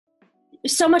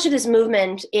so much of this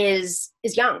movement is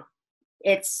young.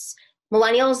 It's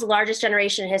millennials, the largest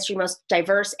generation in history, most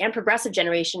diverse and progressive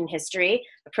generation in history,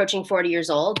 approaching 40 years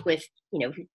old with,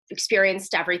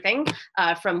 experienced everything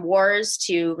from wars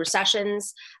to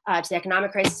recessions to the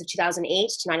economic crisis of 2008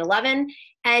 to 9/11.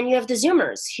 And you have the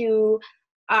Zoomers who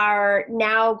are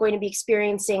now going to be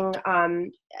experiencing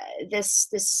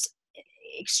this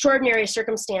extraordinary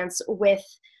circumstance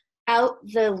without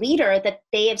the leader that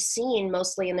they have seen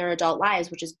mostly in their adult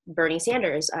lives, which is Bernie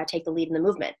Sanders, take the lead in the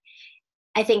movement.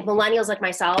 I think millennials like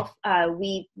myself,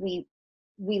 we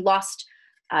lost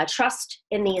trust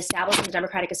in the establishment, the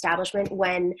Democratic establishment,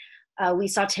 when we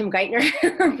saw Tim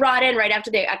Geithner brought in right after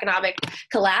the economic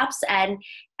collapse, and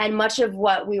much of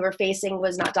what we were facing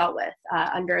was not dealt with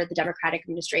under the Democratic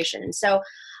administration. And so,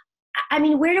 I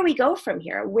mean, where do we go from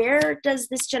here? Where does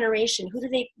this generation,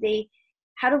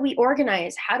 how do we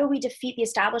organize? How do we defeat the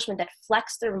establishment that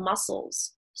flex their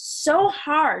muscles so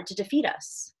hard to defeat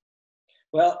us?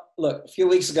 Well, look, a few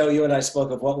weeks ago, you and I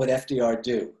spoke of what would FDR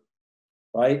do,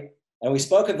 right? And we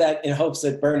spoke of that in hopes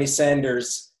that Bernie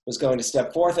Sanders was going to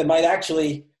step forth and might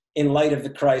actually, in light of the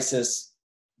crisis,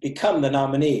 become the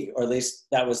nominee, or at least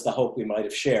that was the hope we might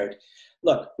have shared.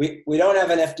 Look, we don't have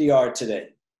an FDR today,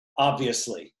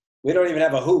 obviously. We don't even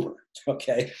have a Hoover,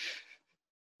 okay?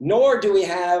 Nor do we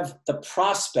have the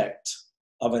prospect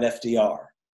of an FDR,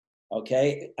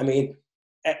 okay? I mean,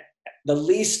 the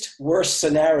least worst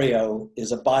scenario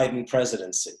is a Biden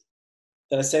presidency.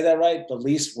 Did I say that right? The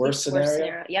least worst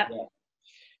scenario? Yep. Yeah.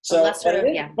 So,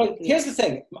 but here's the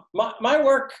thing. My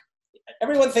work,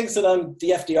 everyone thinks that I'm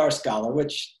the FDR scholar,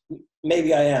 which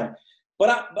maybe I am. But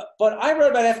I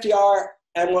wrote about FDR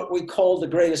and what we call the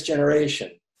greatest generation.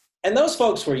 And those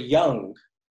folks were young,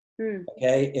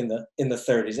 okay, in the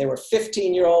 30s. They were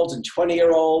 15-year-olds and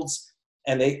 20-year-olds,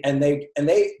 and they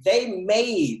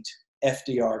made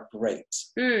FDR great.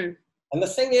 And the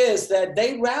thing is that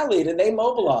they rallied and they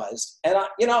mobilized. And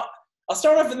I'll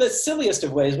start off in the silliest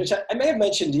of ways, which I may have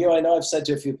mentioned to you. I know I've said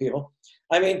to a few people.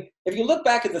 I mean, if you look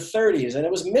back at the 30s, and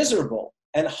it was miserable,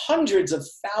 and hundreds of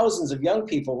thousands of young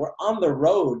people were on the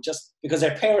road just because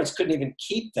their parents couldn't even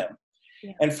keep them.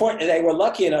 Yeah. And they were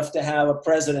lucky enough to have a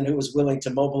president who was willing to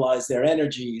mobilize their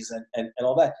energies and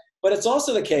all that. But it's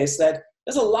also the case that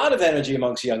there's a lot of energy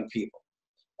amongst young people.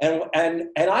 And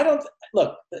I don't,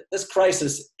 look, this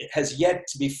crisis has yet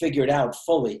to be figured out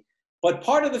fully. But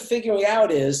part of the figuring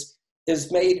out is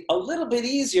made a little bit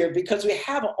easier because we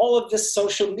have all of this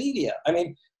social media. I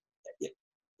mean,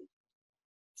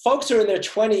 folks who are in their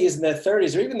 20s and their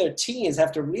 30s or even their teens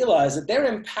have to realize that they're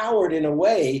empowered in a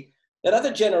way that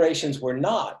other generations were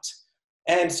not.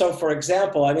 And so, for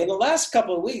example, I mean, the last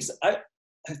couple of weeks, I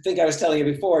think I was telling you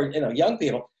before, young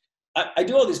people, I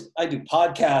do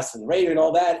podcasts and radio and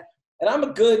all that, and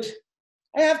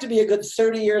I have to be a good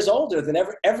 30 years older than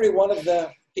every one of the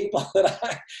people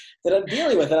that I'm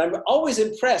dealing with, and I'm always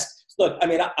impressed. Look, I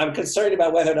mean, I'm concerned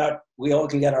about whether or not we all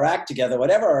can get our act together,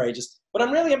 whatever our ages, but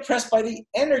I'm really impressed by the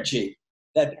energy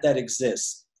that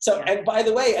exists. So, and by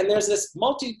the way, and there's this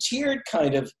multi-tiered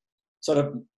kind of sort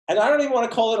of, and I don't even want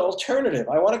to call it alternative.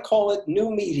 I want to call it new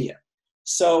media.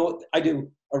 So I do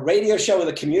a radio show with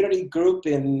a community group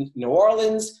in New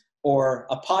Orleans, or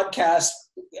a podcast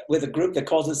with a group that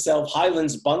calls itself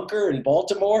Highlands Bunker in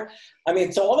Baltimore. I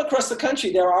mean, so all across the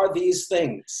country, there are these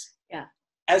things. Yeah.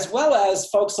 As well as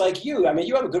folks like you. I mean,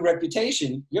 you have a good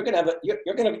reputation.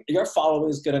 Your following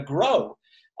is going to grow.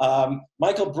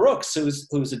 Michael Brooks,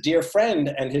 who's a dear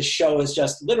friend, and his show is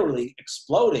just literally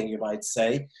exploding, you might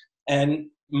say. And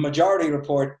Majority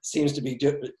Report seems to be,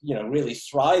 really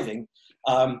thriving.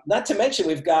 Not to mention,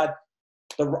 we've got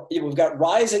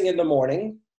Rising in the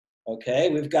Morning. Okay,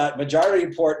 we've got Majority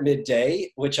Report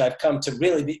midday, which I've come to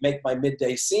really make my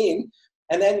midday scene,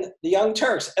 and then the Young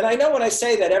Turks. And I know when I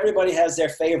say that, everybody has their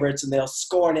favorites and they'll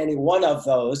scorn any one of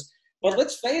those. But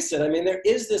let's face it, I mean, there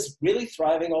is this really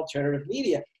thriving alternative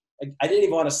media. I didn't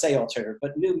even want to say alternative,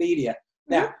 but new media.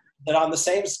 Now, that on the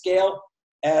same scale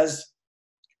as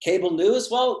cable news,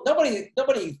 well,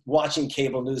 nobody watching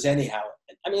cable news anyhow.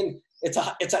 I mean, it's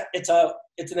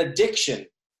an addiction.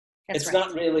 It's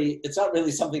not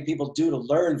really something people do to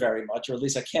learn very much, or at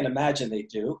least I can't imagine they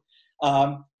do.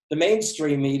 The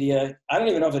mainstream media, I don't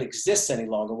even know if it exists any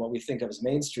longer, what we think of as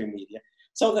mainstream media.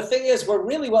 So the thing is, we're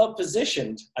really well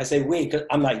positioned. I say we, because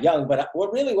I'm not young, but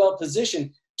we're really well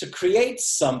positioned to create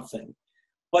something.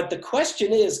 But the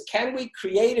question is, can we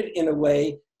create it in a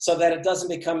way so that it doesn't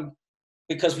become,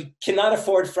 because we cannot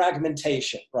afford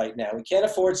fragmentation right now. We can't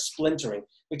afford splintering.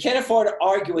 We can't afford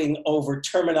arguing over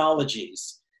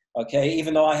terminologies. Okay,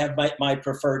 even though I have my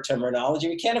preferred terminology,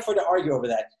 we can't afford to argue over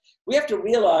that. we have to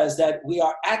realize that we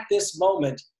are at this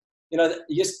moment. You know,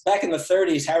 just back in the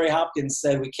 30s, Harry Hopkins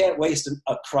said, we can't waste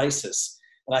a crisis.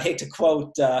 And I hate to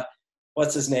quote,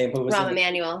 what's his name? Who was Rahm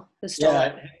Emanuel, who stole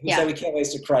it. He said we can't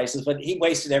waste a crisis, but he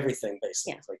wasted everything,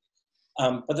 basically.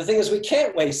 Yeah. But the thing is, we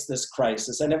can't waste this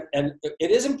crisis. And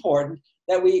it is important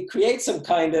that we create some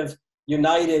kind of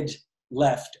united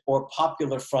left or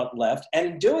popular front left. And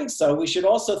in doing so, we should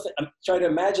also try to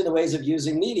imagine the ways of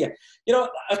using media. You know,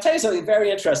 I'll tell you something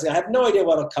very interesting. I have no idea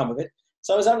what will come of it.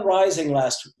 So I was on Rising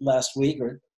last week,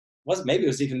 or maybe it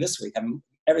was even this week.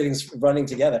 Everything's running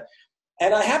together.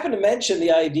 And I happened to mention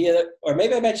the idea, or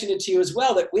maybe I mentioned it to you as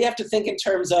well, that we have to think in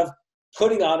terms of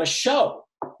putting on a show,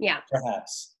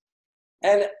 perhaps.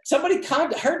 And somebody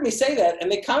heard me say that,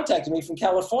 and they contacted me from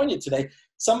California today.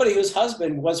 Somebody whose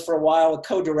husband was for a while a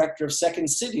co-director of Second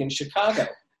City in Chicago,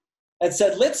 and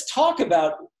said, let's talk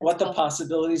about what the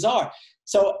possibilities are.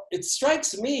 So it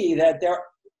strikes me that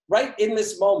right in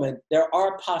this moment, there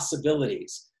are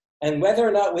possibilities. And whether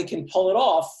or not we can pull it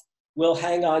off will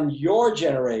hang on your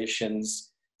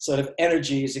generation's sort of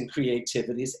energies and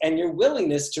creativities and your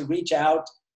willingness to reach out,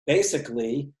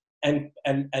 basically, and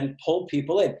pull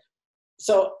people in.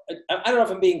 So I don't know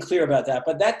if I'm being clear about that,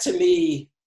 but that to me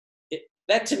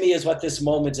is what this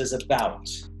moment is about.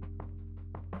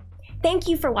 Thank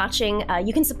you for watching.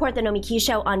 You can support The Nomiki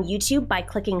Show on YouTube by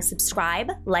clicking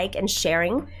subscribe, like, and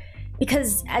sharing.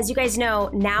 Because as you guys know,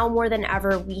 now more than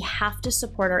ever, we have to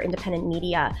support our independent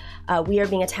media. We are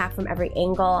being attacked from every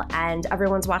angle, and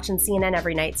everyone's watching CNN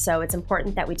every night, so it's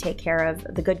important that we take care of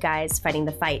the good guys fighting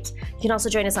the fight. You can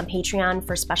also join us on Patreon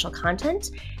for special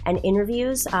content and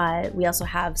interviews. We also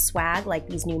have swag, like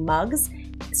these new mugs,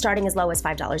 starting as low as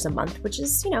 $5 a month, which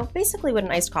is, you know, basically what an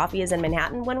iced coffee is in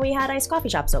Manhattan when we had iced coffee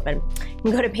shops open. You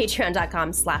can go to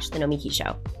patreon.com/The Nomiki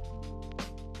Show.